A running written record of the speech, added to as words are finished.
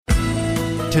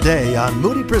Today on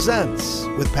Moody Presents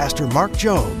with Pastor Mark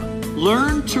Jobe.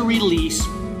 Learn to release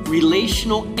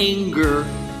relational anger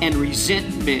and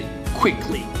resentment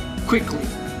quickly.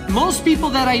 Most people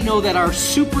that I know that are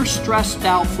super stressed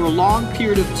out for a long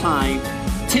period of time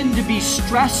tend to be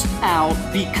stressed out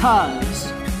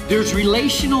because there's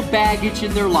relational baggage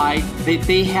in their life that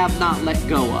they have not let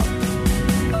go of.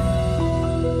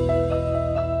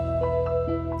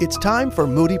 It's time for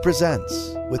Moody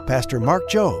Presents with Pastor Mark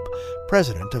Jobe,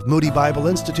 president of Moody Bible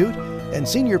Institute and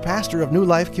senior pastor of New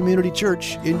Life Community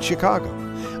Church in Chicago.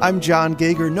 I'm John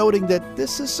Gager, noting that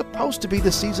this is supposed to be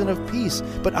the season of peace,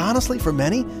 but honestly, for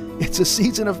many, it's a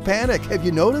season of panic. Have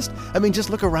you noticed? Just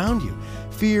look around you.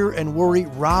 Fear and worry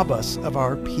rob us of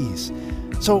our peace.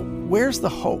 So where's the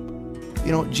hope?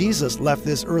 Jesus left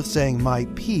this earth saying, "My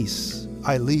peace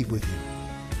I leave with you."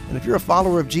 And if you're a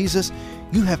follower of Jesus,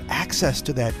 you have access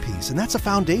to that peace, and that's a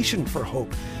foundation for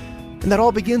hope. And that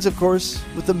all begins, of course,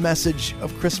 with the message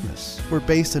of Christmas. We're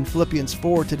based in Philippians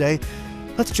 4 today.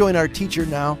 Let's join our teacher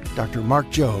now, Dr. Mark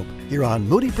Jobe, here on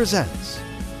Moody Presents.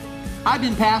 I've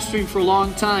been pastoring for a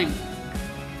long time.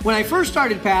 When I first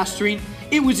started pastoring,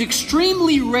 it was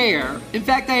extremely rare. In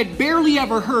fact, I had barely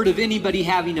ever heard of anybody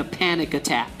having a panic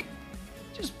attack.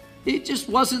 It just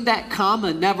wasn't that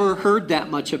common, never heard that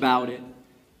much about it.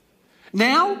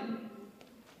 Now,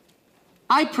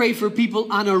 I pray for people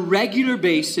on a regular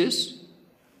basis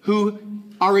who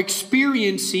are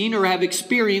experiencing or have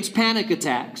experienced panic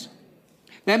attacks.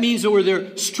 That means that where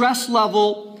their stress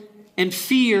level and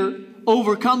fear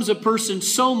overcomes a person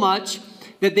so much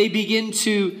that they begin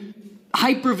to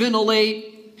hyperventilate,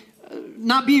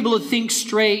 not be able to think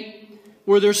straight,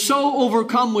 where they're so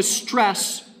overcome with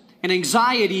stress and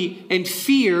anxiety and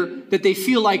fear that they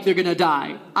feel like they're going to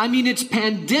die. It's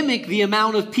pandemic, the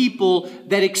amount of people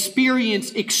that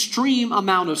experience extreme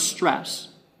amount of stress.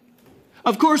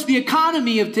 Of course, the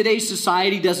economy of today's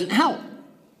society doesn't help.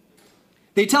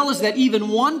 They tell us that even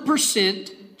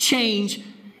 1% change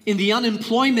in the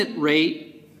unemployment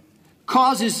rate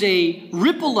causes a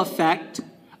ripple effect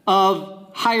of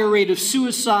higher rate of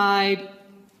suicide,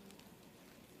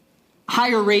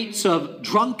 higher rates of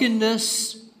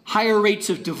drunkenness, higher rates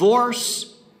of divorce,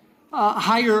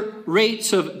 higher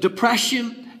rates of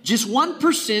depression. Just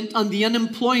 1% on the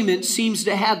unemployment seems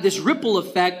to have this ripple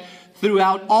effect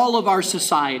throughout all of our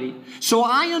society. So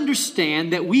I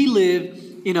understand that we live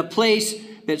in a place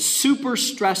that's super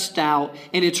stressed out,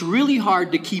 and it's really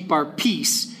hard to keep our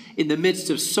peace in the midst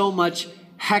of so much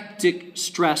hectic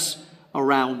stress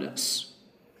around us.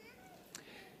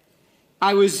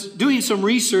 I was doing some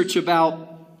research about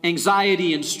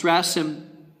anxiety and stress, and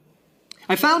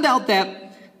I found out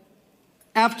that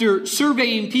after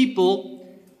surveying people,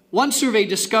 one survey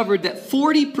discovered that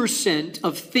 40%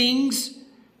 of things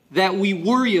that we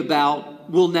worry about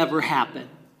will never happen.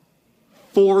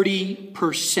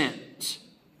 40%.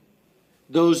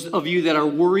 Those of you that are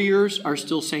worriers are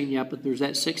still saying, yeah, but there's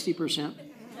that 60%.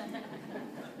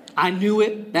 I knew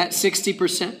it, that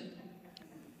 60%.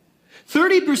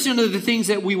 30% of the things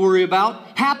that we worry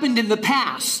about happened in the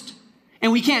past,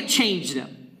 and we can't change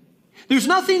them. There's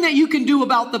nothing that you can do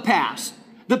about the past.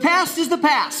 The past is the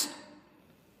past.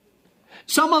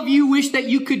 Some of you wish that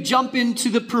you could jump into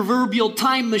the proverbial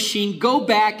time machine, go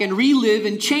back and relive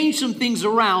and change some things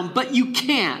around, but you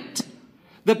can't.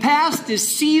 The past is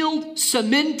sealed,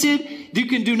 cemented. You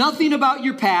can do nothing about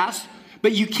your past,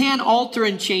 but you can alter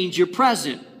and change your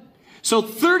present. So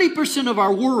 30% of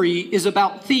our worry is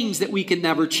about things that we can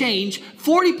never change.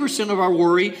 40% of our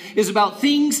worry is about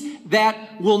things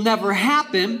that will never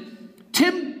happen.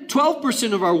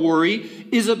 12% of our worry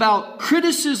is about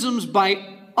criticisms by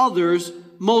others,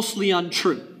 mostly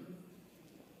untrue.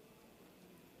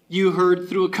 You heard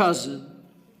through a cousin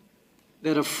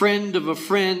that a friend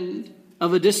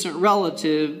of a distant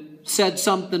relative said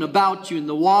something about you in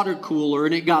the water cooler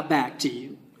and it got back to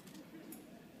you.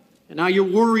 And now you're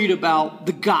worried about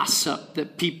the gossip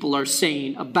that people are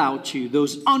saying about you,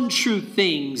 those untrue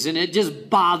things, and it just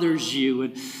bothers you.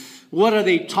 And what are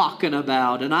they talking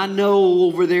about? And I know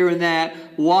over there in that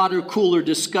water cooler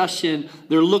discussion,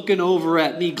 they're looking over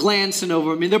at me, glancing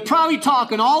over at me. They're probably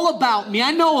talking all about me.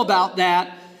 I know about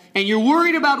that. And you're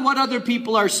worried about what other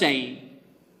people are saying.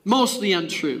 Mostly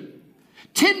untrue.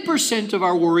 10% of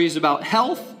our worry is about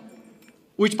health,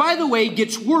 which, by the way,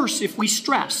 gets worse if we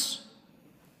stress.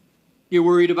 You're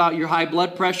worried about your high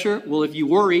blood pressure? Well, if you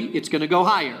worry, it's going to go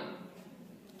higher.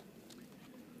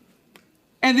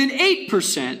 And then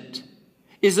 8%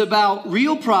 is about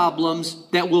real problems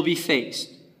that will be faced.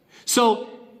 So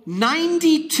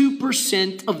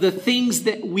 92% of the things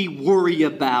that we worry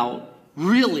about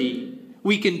really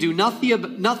we can do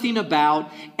nothing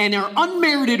about, and our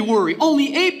unmerited worry,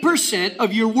 only 8%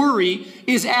 of your worry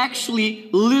is actually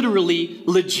literally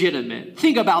legitimate.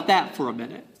 Think about that for a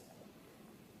minute.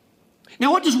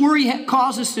 Now, what does worry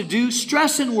cause us to do?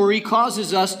 Stress and worry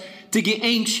causes us to get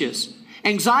anxious.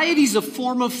 Anxiety is a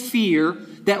form of fear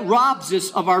that robs us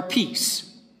of our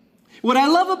peace. What I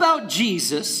love about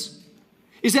Jesus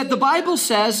is that the Bible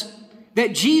says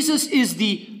that Jesus is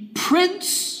the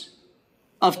Prince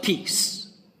of Peace.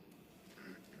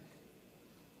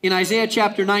 In Isaiah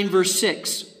chapter 9, verse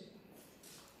 6,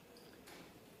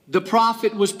 the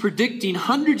prophet was predicting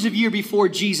hundreds of years before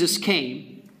Jesus came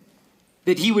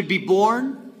that he would be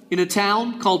born in a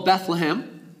town called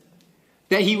Bethlehem,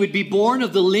 that he would be born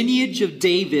of the lineage of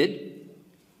David.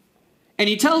 And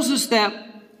he tells us that,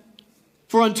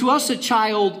 for unto us a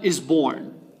child is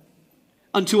born,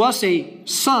 unto us a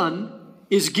son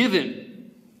is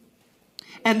given,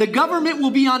 and the government will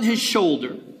be on his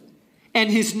shoulder, and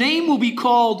his name will be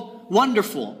called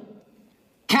Wonderful,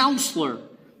 Counselor,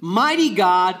 Mighty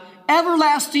God,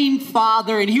 Everlasting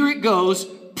Father, and here it goes,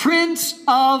 Prince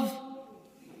of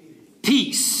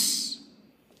Peace.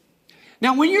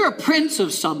 Now, when you're a prince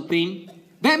of something,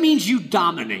 that means you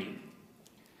dominate.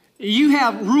 You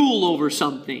have rule over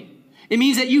something. It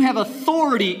means that you have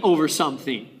authority over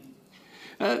something.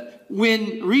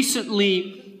 When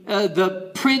recently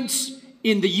the prince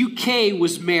in the UK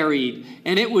was married,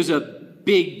 and it was a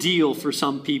big deal for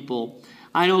some people.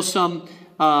 I know some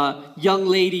young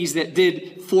ladies that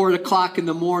did 4 o'clock in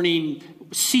the morning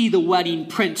see the wedding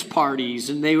prince parties,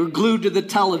 and they were glued to the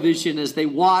television as they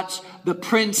watched the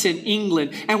prince in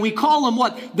England. And we call him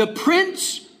what? The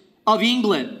Prince of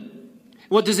England.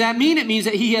 What does that mean? It means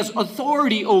that he has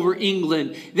authority over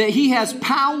England, that he has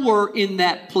power in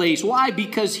that place. Why?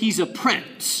 Because he's a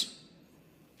prince.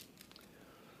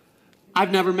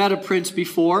 I've never met a prince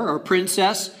before, or a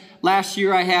princess. Last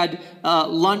year I had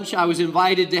lunch. I was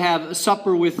invited to have a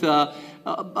supper with a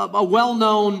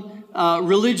well-known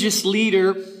religious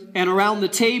leader, and around the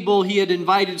table he had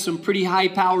invited some pretty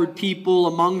high-powered people.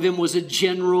 Among them was a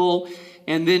general,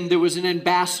 and then there was an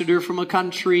ambassador from a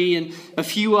country and a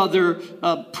few other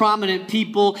prominent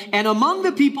people. And among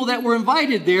the people that were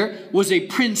invited there was a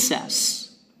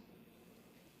princess.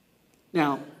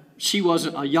 Now, she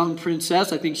wasn't a young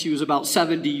princess. I think she was about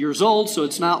 70 years old, so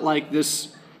it's not like this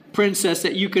princess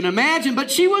that you can imagine,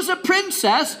 but she was a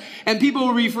princess, and people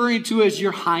were referring to as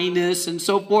Your Highness and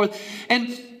so forth.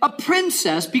 And a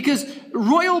princess, because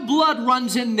royal blood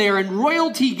runs in there, and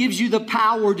royalty gives you the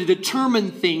power to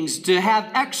determine things, to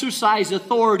have exercise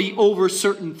authority over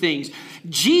certain things.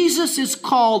 Jesus is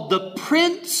called the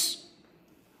Prince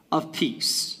of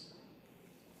Peace.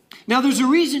 Now, there's a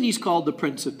reason he's called the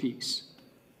Prince of Peace.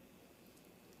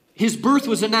 His birth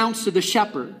was announced to the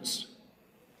shepherds.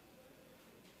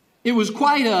 It was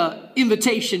quite an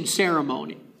invitation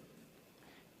ceremony.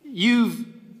 You've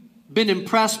been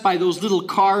impressed by those little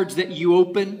cards that you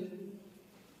open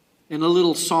and a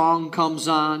little song comes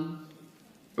on,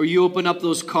 or you open up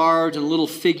those cards and a little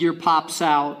figure pops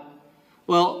out.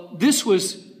 Well, this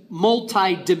was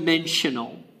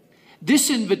multi-dimensional.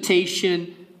 This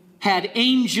invitation had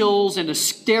angels and a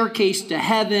staircase to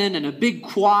heaven and a big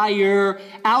choir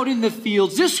out in the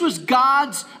fields. This was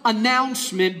God's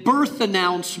announcement, birth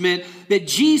announcement, that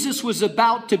Jesus was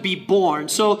about to be born.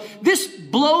 So this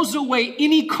blows away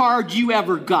any card you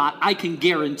ever got, I can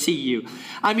guarantee you.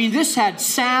 I mean, this had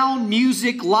sound,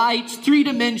 music, lights,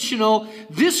 three-dimensional.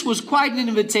 This was quite an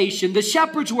invitation. The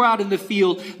shepherds were out in the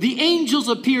field. The angels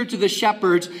appeared to the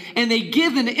shepherds, and they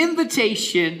give an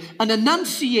invitation, an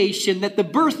annunciation that the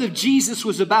birth of Jesus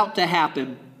was about to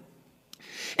happen.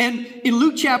 And in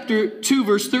Luke chapter 2,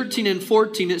 verse 13 and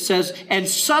 14, it says, "And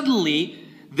suddenly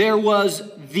there was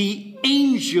the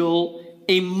angel,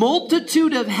 a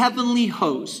multitude of heavenly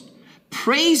hosts,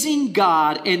 praising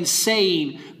God and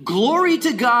saying, Glory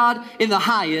to God in the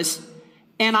highest,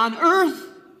 and on earth,"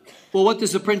 well, what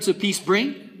does the Prince of Peace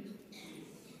bring?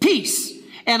 Peace.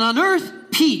 "And on earth,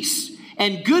 peace,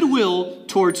 and goodwill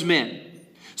towards men."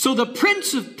 So the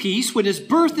Prince of Peace, when his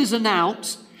birth is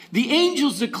announced, the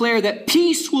angels declare that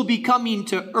peace will be coming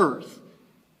to earth.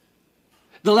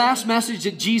 The last message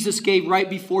that Jesus gave right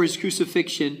before his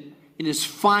crucifixion, in his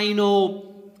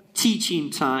final teaching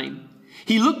time,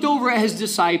 he looked over at his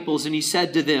disciples and he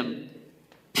said to them,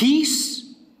 "Peace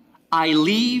I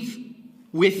leave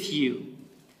with you.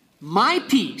 My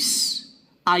peace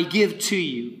I give to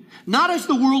you. Not as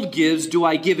the world gives do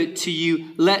I give it to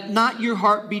you. Let not your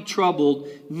heart be troubled,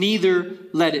 neither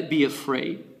let it be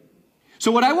afraid."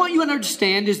 So what I want you to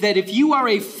understand is that if you are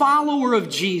a follower of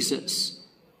Jesus,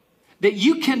 that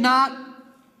you cannot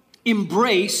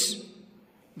embrace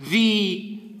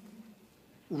the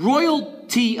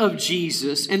royalty of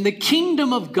Jesus and the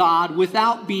kingdom of God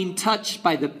without being touched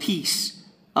by the peace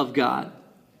of God.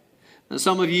 Now,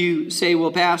 some of you say,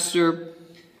 well, Pastor,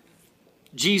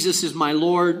 Jesus is my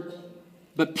Lord,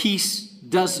 but peace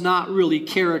does not really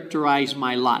characterize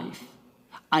my life.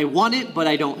 I want it, but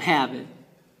I don't have it.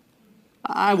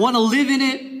 I want to live in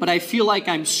it, but I feel like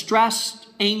I'm stressed,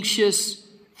 anxious,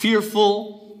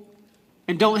 fearful,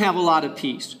 and don't have a lot of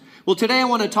peace. Well, today I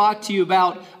want to talk to you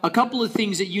about a couple of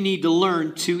things that you need to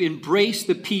learn to embrace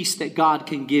the peace that God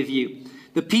can give you.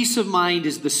 The peace of mind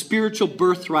is the spiritual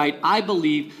birthright, I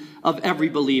believe, of every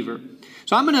believer.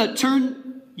 So I'm going to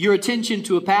turn your attention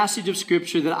to a passage of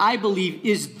Scripture that I believe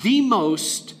is the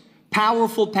most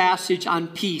powerful passage on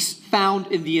peace found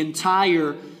in the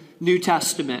entire New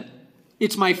Testament.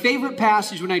 It's my favorite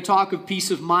passage when I talk of peace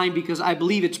of mind because I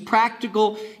believe it's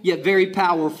practical yet very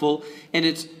powerful, and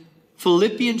it's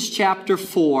Philippians chapter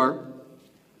 4,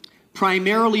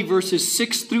 primarily verses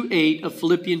 6 through 8 of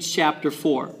Philippians chapter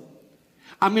 4.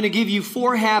 I'm going to give you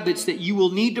 4 habits that you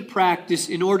will need to practice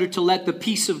in order to let the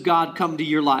peace of God come to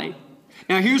your life.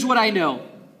 Now, here's what I know.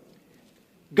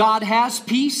 God has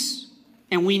peace,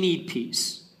 and we need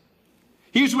peace.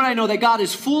 Here's what I know, that God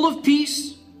is full of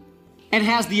peace and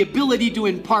has the ability to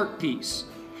impart peace.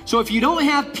 So if you don't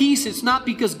have peace, it's not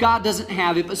because God doesn't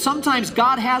have it, but sometimes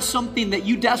God has something that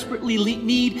you desperately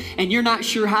need and you're not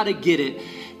sure how to get it.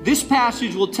 This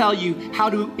passage will tell you how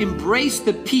to embrace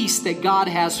the peace that God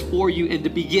has for you and to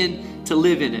begin to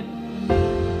live in it.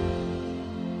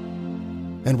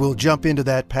 And we'll jump into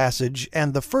that passage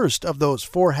and the first of those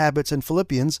 4 habits in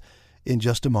Philippians in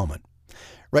just a moment.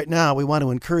 Right now, we want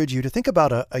to encourage you to think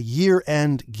about a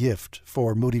year-end gift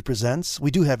for Moody Presents.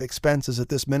 We do have expenses at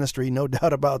this ministry, no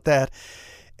doubt about that.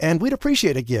 And we'd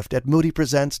appreciate a gift at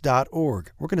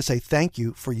moodypresents.org. We're going to say thank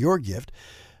you for your gift.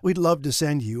 We'd love to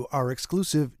send you our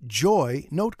exclusive Joy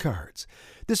note cards.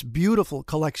 This beautiful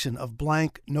collection of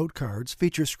blank note cards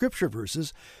features scripture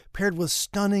verses paired with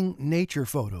stunning nature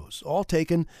photos, all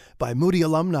taken by Moody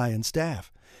alumni and staff.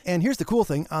 And here's the cool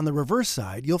thing. On the reverse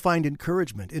side, you'll find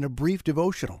encouragement in a brief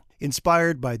devotional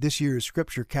inspired by this year's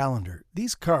scripture calendar.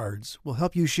 These cards will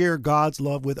help you share God's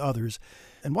love with others.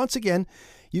 And once again,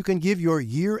 you can give your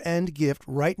year-end gift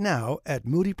right now at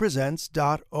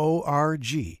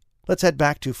moodypresents.org. Let's head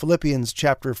back to Philippians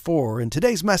chapter 4 and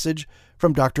today's message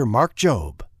from Dr. Mark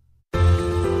Jobe.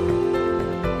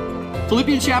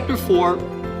 Philippians chapter 4,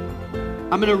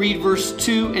 I'm going to read verse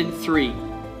 2 and 3.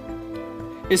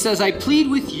 It says, I plead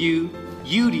with you,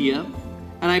 Euodia,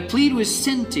 and I plead with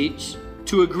Syntyche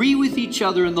to agree with each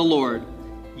other in the Lord.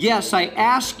 Yes, I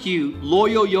ask you,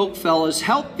 loyal yokefellows,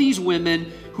 help these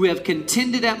women who have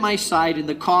contended at my side in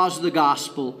the cause of the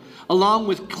gospel, along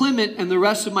with Clement and the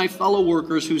rest of my fellow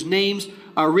workers whose names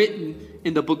are written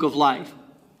in the book of life.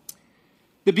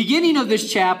 The beginning of this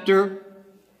chapter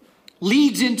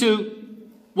leads into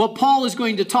what Paul is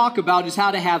going to talk about is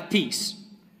how to have peace.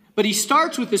 But he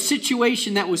starts with a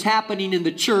situation that was happening in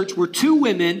the church where 2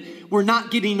 women were not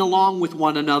getting along with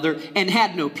one another and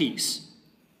had no peace.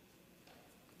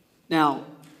 Now,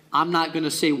 I'm not going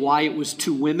to say why it was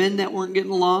 2 women that weren't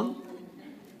getting along.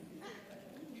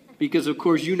 Because, of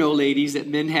course, you know, ladies, that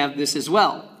men have this as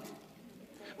well.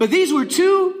 But these were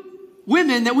 2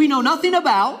 women that we know nothing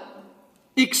about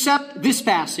except this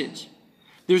passage.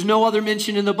 There's no other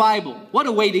mention in the Bible. What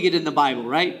a way to get in the Bible,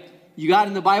 right? You got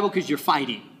in the Bible because you're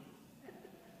fighting.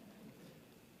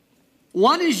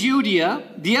 One is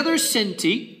Euodia, the other is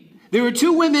Syntyche. There were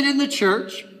 2 women in the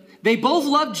church. They both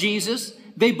loved Jesus.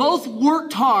 They both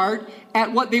worked hard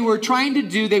at what they were trying to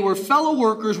do. They were fellow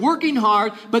workers working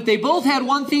hard, but they both had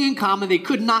one thing in common. They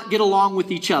could not get along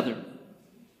with each other.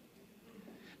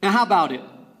 Now, how about it?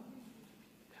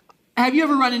 Have you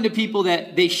ever run into people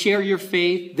that they share your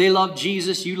faith? They love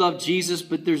Jesus, you love Jesus,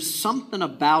 but there's something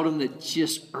about them that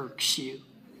just irks you.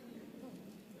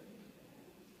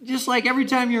 Just like every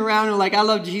time you're around, you're like, I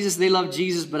love Jesus, they love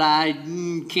Jesus, but I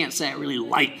can't say I really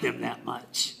like them that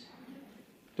much.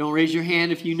 Don't raise your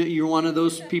hand if you know you're one of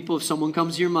those people. If someone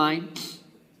comes to your mind,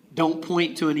 don't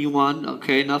point to anyone.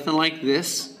 Okay, nothing like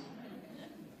this.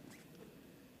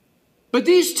 But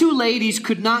these 2 ladies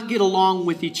could not get along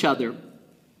with each other.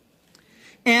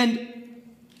 And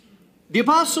the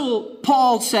Apostle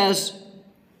Paul says,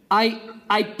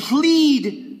 I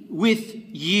plead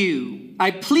with you. I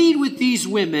plead with these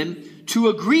women to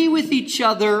agree with each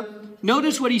other.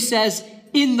 Notice what he says,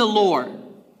 in the Lord.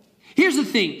 Here's the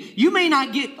thing. You may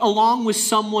not get along with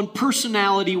someone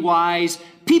personality-wise.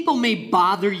 People may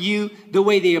bother you the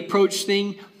way they approach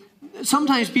things.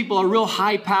 sometimes people are real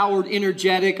high-powered,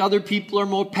 energetic. Other people are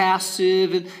more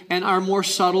passive and are more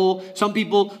subtle. Some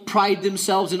people pride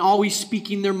themselves in always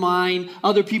speaking their mind.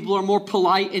 Other people are more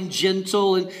polite and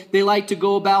gentle, and they like to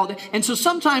go about. And so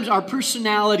sometimes our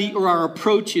personality or our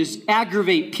approaches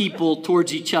aggravate people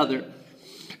towards each other.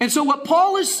 And so what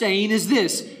Paul is saying is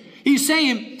this. He's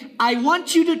saying, I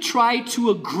want you to try to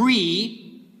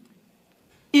agree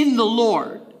in the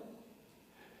Lord.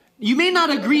 You may not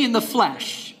agree in the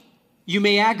flesh. You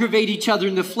may aggravate each other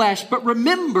in the flesh, but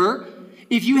remember,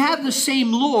 if you have the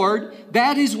same Lord,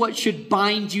 that is what should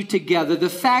bind you together. The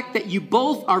fact that you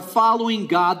both are following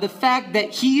God, the fact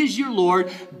that He is your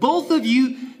Lord, both of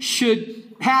you should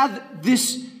have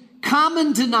this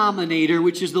common denominator,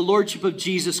 which is the Lordship of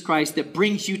Jesus Christ, that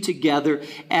brings you together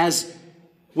as,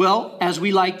 well, as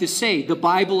we like to say. The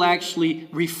Bible actually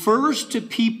refers to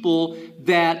people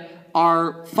that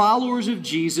are followers of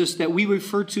Jesus, that we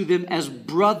refer to them as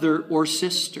brother or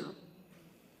sister.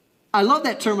 I love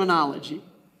that terminology.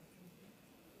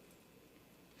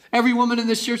 Every woman in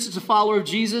this church that's a follower of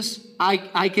Jesus,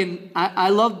 I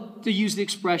love to use the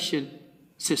expression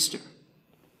sister.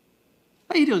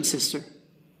 How you doing, sister?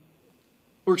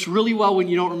 Works really well when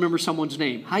you don't remember someone's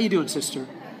name. How you doing, sister?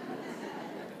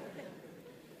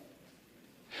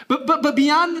 But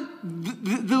beyond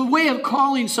the way of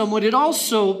calling someone, it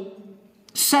also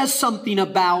says something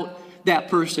about that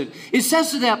person. It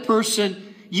says to that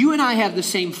person, you and I have the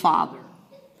same Father.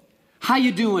 How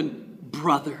you doing,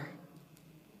 brother?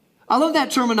 I love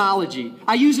that terminology.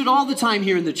 I use it all the time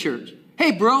here in the church.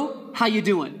 Hey, bro, how you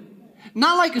doing?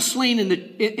 Not like a slang in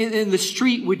the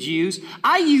street would use.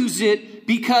 I use it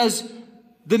because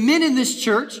the men in this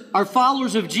church are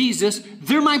followers of Jesus.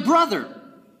 They're my brother.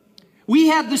 We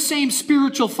have the same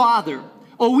spiritual father.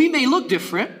 Oh, we may look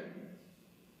different.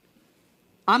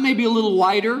 I may be a little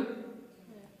wider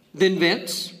than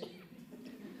Vince.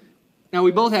 Now,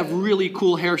 we both have really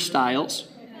cool hairstyles.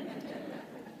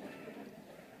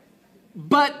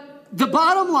 But the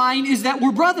bottom line is that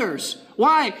we're brothers.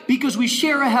 Why? Because we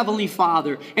share a Heavenly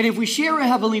Father. And if we share a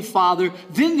Heavenly Father,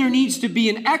 then there needs to be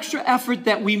an extra effort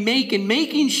that we make in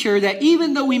making sure that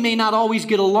even though we may not always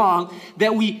get along,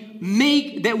 that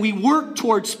we work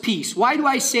towards peace. Why do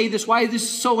I say this? Why is this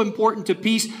so important to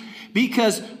peace?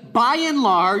 Because by and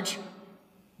large,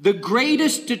 the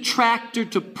greatest detractor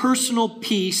to personal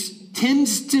peace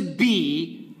tends to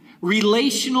be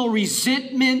relational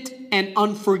resentment and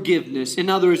unforgiveness. In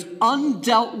other words,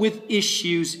 undealt with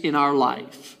issues in our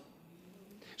life.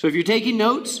 So if you're taking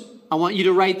notes, I want you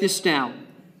to write this down.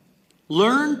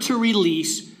 Learn to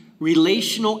release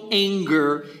relational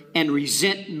anger and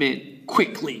resentment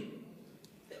quickly.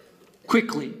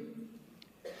 Quickly.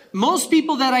 Most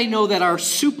people that I know that are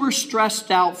super stressed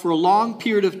out for a long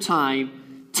period of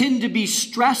time tend to be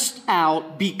stressed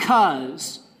out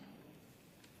because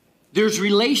there's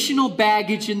relational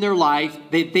baggage in their life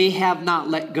that they have not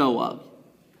let go of.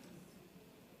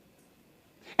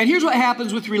 And here's what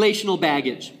happens with relational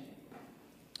baggage.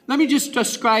 Let me just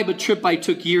describe a trip I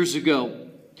took years ago.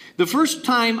 The first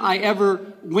time I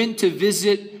ever went to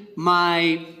visit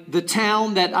the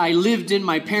town that I lived in,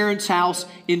 my parents' house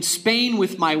in Spain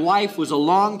with my wife, was a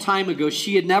long time ago.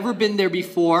 She had never been there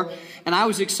before, and I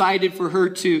was excited for her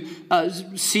to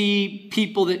see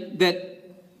people that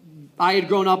I had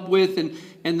grown up with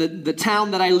and the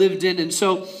town that I lived in. And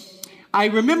so I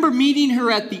remember meeting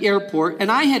her at the airport,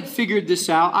 and I had figured this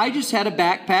out. I just had a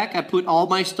backpack. I put all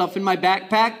my stuff in my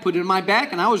backpack, put it in my bag,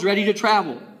 and I was ready to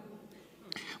travel.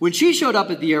 When she showed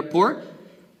up at the airport,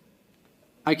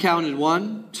 I counted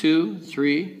 1, 2,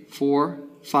 3, 4,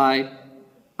 5.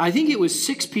 I think it was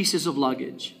 6 pieces of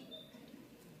luggage.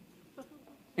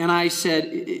 And I said,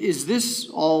 "Is this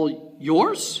all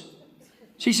yours?"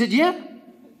 She said, "Yeah."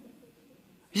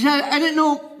 She said, "I didn't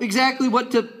know exactly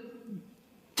what to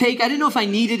take. I didn't know if I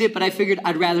needed it, but I figured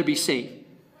I'd rather be safe."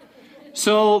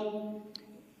 So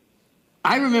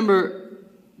I remember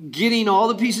getting all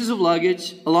the pieces of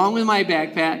luggage along with my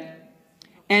backpack.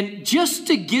 And just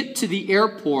to get to the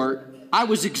airport, I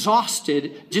was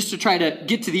exhausted just to try to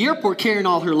get to the airport carrying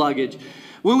all her luggage.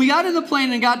 When we got in the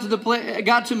plane and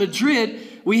got to Madrid,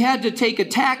 we had to take a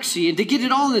taxi. And to get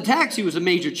it all in the taxi was a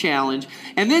major challenge.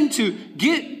 And then to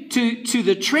get to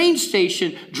the train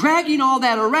station, dragging all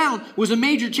that around was a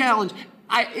major challenge.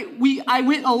 I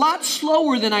went a lot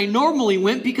slower than I normally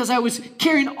went because I was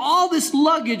carrying all this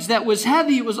luggage that was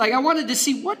heavy. It was like I wanted to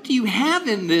see, what do you have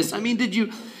in this? I mean, did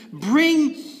you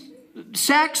bring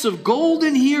sacks of gold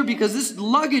in here? Because this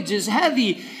luggage is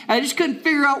heavy. I just couldn't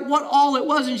figure out what all it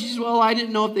was. And she said, "Well, I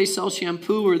didn't know if they sell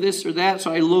shampoo or this or that,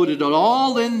 so I loaded it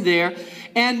all in there."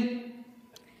 And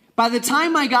By the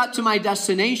time I got to my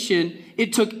destination,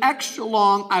 it took extra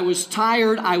long. I was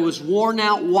tired. I was worn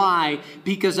out. Why?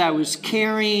 Because I was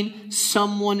carrying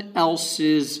someone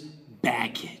else's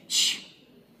baggage.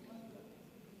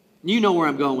 You know where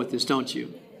I'm going with this, don't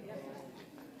you?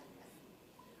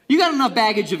 You got enough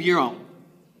baggage of your own.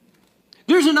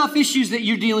 There's enough issues that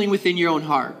you're dealing with in your own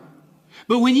heart.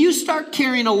 But when you start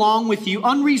carrying along with you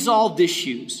unresolved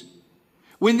issues,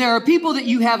 when there are people that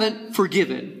you haven't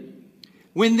forgiven,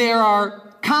 when there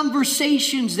are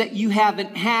conversations that you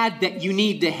haven't had that you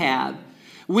need to have,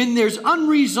 when there's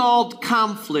unresolved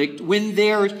conflict, when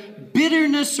there's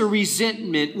bitterness or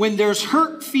resentment, when there's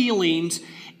hurt feelings,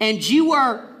 and you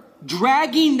are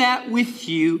dragging that with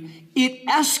you, it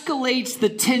escalates the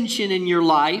tension in your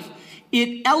life.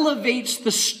 It elevates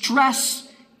the stress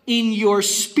in your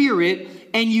spirit,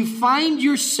 and you find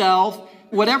yourself,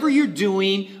 whatever you're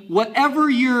doing, whatever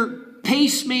your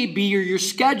pace may be or your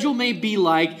schedule may be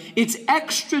like, it's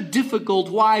extra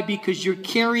difficult. Why? Because you're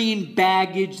carrying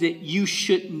baggage that you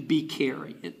shouldn't be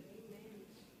carrying.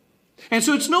 And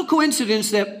so it's no coincidence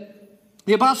that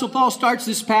the Apostle Paul starts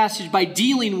this passage by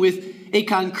dealing with a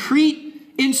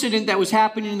concrete incident that was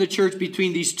happening in the church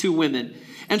between these two women.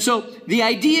 And so the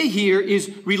idea here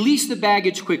is release the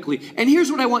baggage quickly. And here's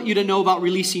what I want you to know about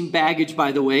releasing baggage,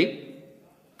 by the way.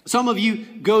 Some of you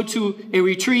go to a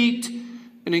retreat,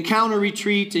 an encounter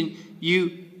retreat, and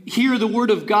you hear the word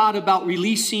of God about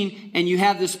releasing, and you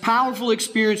have this powerful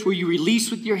experience where you release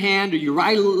with your hand, or you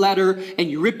write a letter and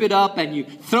you rip it up and you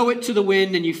throw it to the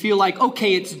wind and you feel like,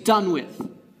 okay, it's done with. And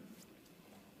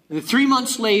then 3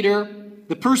 months later,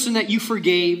 the person that you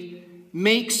forgave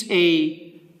makes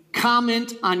a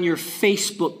comment on your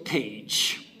Facebook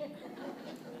page.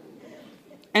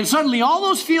 And suddenly all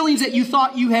those feelings that you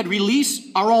thought you had released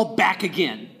are all back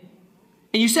again.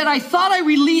 And you said, I thought I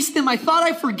released them. I thought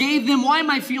I forgave them. Why am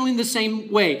I feeling the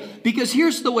same way? Because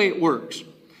here's the way it works.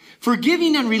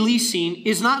 Forgiving and releasing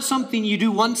is not something you do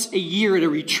once a year at a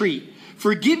retreat.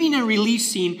 Forgiving and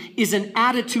releasing is an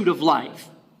attitude of life.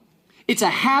 It's a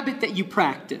habit that you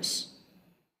practice.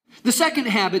 The second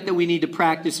habit that we need to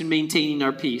practice in maintaining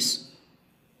our peace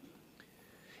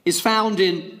is found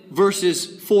in verses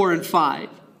 4 and 5.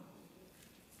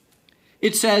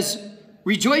 It says,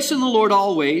 rejoice in the Lord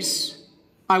always.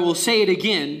 I will say it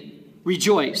again,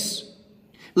 rejoice.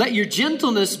 Let your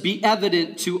gentleness be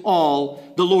evident to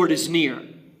all. The Lord is near.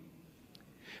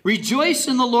 Rejoice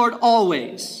in the Lord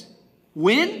always.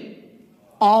 When?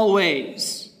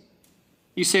 Always.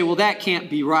 You say, well, that can't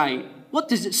be right. What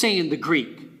does it say in the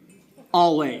Greek?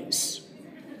 Always.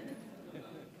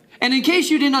 And in case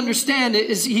you didn't understand it,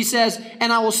 he says,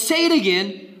 and I will say it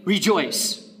again,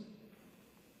 rejoice.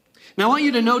 Now I want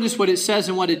you to notice what it says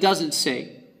and what it doesn't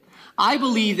say. I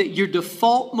believe that your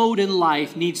default mode in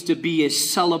life needs to be a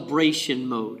celebration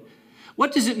mode.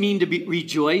 What does it mean to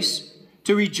rejoice?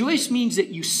 To rejoice means that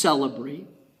you celebrate,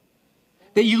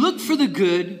 that you look for the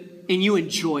good and you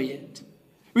enjoy it.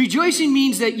 Rejoicing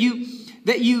means that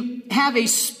you have a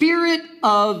spirit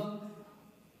of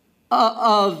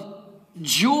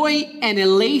joy and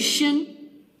elation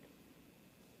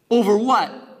over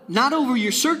what? Not over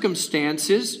your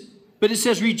circumstances, but it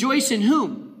says rejoice in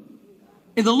whom?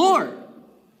 In the Lord.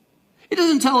 It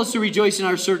doesn't tell us to rejoice in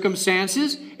our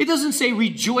circumstances. It doesn't say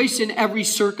rejoice in every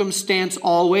circumstance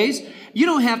always. You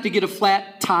don't have to get a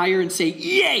flat tire and say,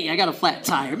 yay, I got a flat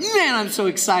tire. Man, I'm so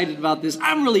excited about this.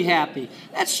 I'm really happy.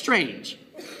 That's strange.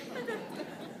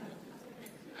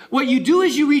 What you do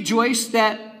is you rejoice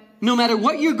that no matter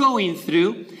what you're going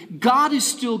through, God is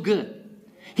still good.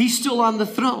 He's still on the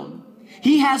throne.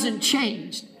 He hasn't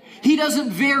changed. He doesn't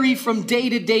vary from day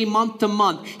to day, month to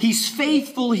month. He's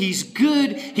faithful, he's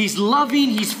good, he's loving,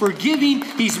 he's forgiving,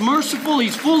 he's merciful,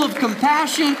 he's full of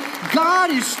compassion.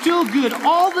 God is still good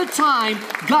all the time.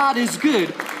 God is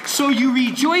good. So you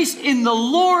rejoice in the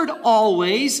Lord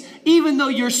always, even though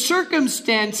your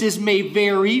circumstances may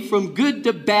vary from good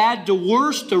to bad to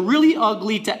worse to really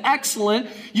ugly to excellent.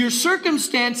 Your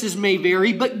circumstances may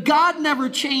vary, but God never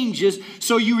changes.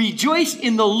 So you rejoice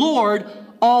in the Lord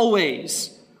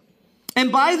always. And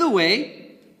by the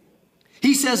way,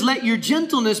 he says, let your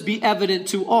gentleness be evident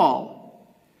to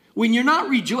all. When you're not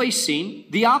rejoicing,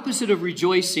 the opposite of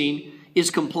rejoicing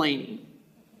is complaining.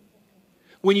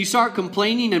 When you start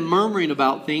complaining and murmuring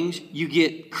about things, you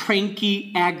get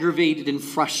cranky, aggravated, and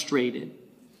frustrated.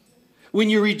 When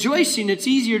you're rejoicing, it's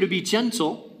easier to be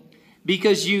gentle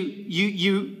because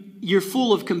you're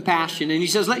full of compassion. And he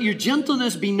says, let your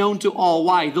gentleness be known to all.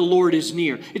 Why? The Lord is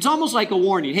near. It's almost like a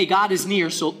warning. Hey, God is near,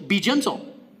 so be gentle.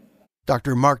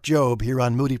 Dr. Mark Jobe here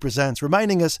on Moody Presents,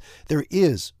 reminding us there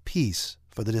is peace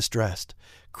for the distressed.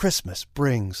 Christmas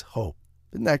brings hope.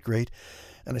 Isn't that great?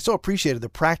 And I so appreciated the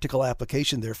practical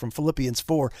application there from Philippians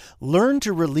 4. Learn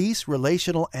to release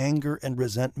relational anger and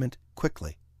resentment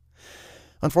quickly.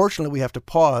 Unfortunately, we have to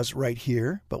pause right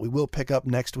here, but we will pick up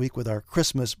next week with our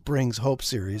Christmas Brings Hope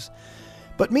series.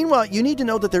 But meanwhile, you need to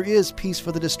know that there is peace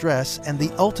for the distress, and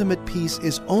the ultimate peace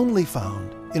is only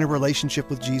found in a relationship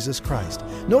with Jesus Christ.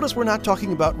 Notice we're not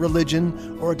talking about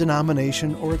religion or a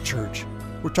denomination or a church.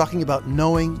 We're talking about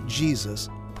knowing Jesus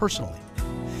personally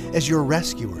as your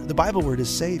rescuer. The Bible word is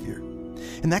Savior.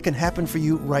 And that can happen for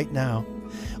you right now.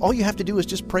 All you have to do is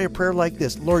just pray a prayer like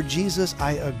this. Lord Jesus,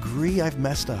 I agree I've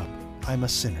messed up. I'm a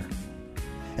sinner.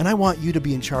 And I want you to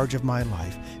be in charge of my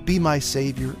life. Be my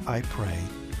Savior, I pray.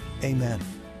 Amen.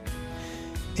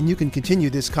 And you can continue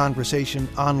this conversation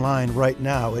online right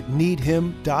now at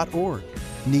needhim.org.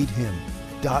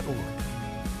 Needhim.org.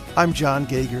 I'm John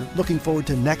Gager, looking forward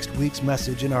to next week's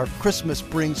message in our Christmas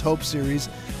Brings Hope series,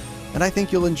 and I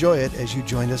think you'll enjoy it as you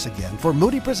join us again for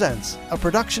Moody Presents, a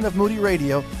production of Moody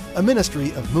Radio, a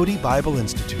ministry of Moody Bible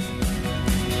Institute.